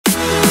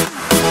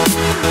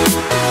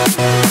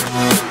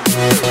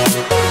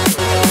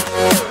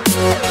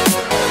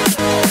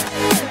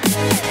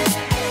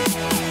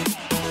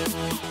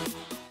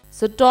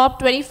So top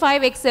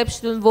 25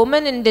 exceptional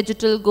women in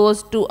digital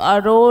goes to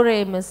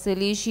Aurore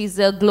Miceli. She's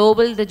a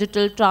global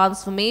digital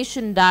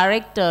transformation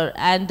director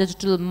and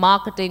digital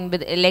marketing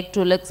with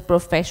Electrolux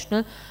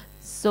Professional.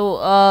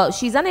 So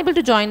she's unable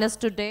to join us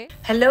today.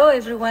 Hello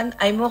everyone,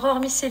 I'm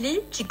Aurore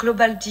Miceli, the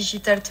Global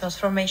Digital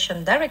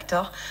Transformation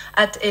Director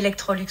at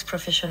Electrolux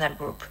Professional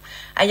Group.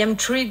 I am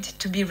thrilled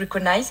to be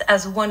recognized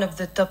as one of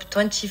the top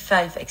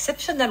 25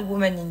 exceptional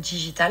women in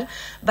digital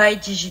by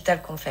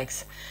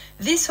DIGITALCONFEX.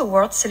 This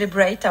award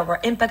celebrates our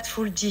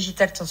impactful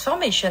digital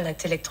transformation at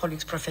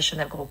Electrolux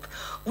Professional Group,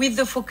 with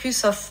the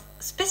focus of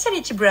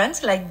specialty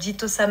brands like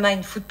Ditto-sama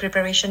in food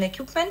preparation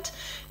equipment,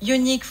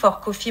 Unique for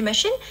coffee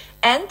machine,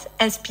 and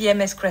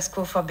SPM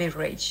Espresso for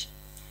beverage.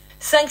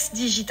 Thanks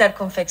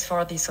DIGITALCONFEX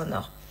for this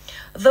honor.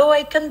 Though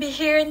I can't be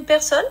here in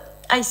person,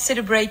 I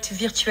celebrate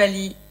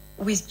virtually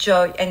with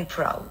joy and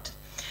pride.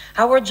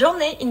 Our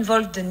journey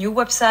involved a new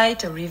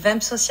website, a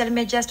revamped social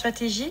media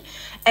strategy,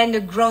 and a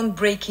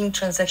groundbreaking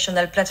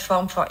transactional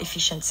platform for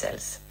efficient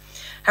sales.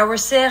 Our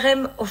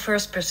CRM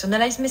offers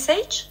personalized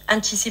message,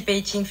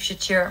 anticipating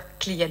future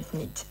client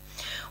needs.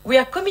 We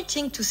are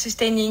committing to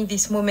sustaining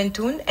this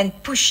momentum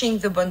and pushing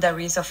the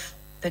boundaries of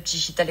the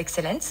digital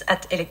excellence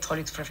at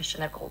Electrolux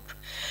Professional Group.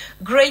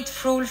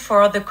 Grateful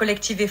for the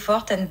collective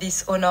effort and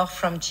this honor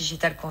from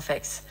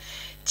DIGITALCONFEX.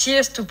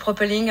 Cheers to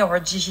propelling our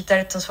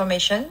digital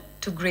transformation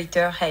to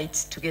greater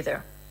heights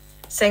together.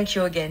 Thank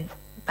you again.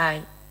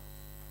 Bye.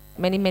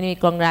 Many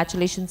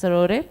congratulations,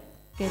 Aurore.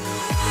 Okay.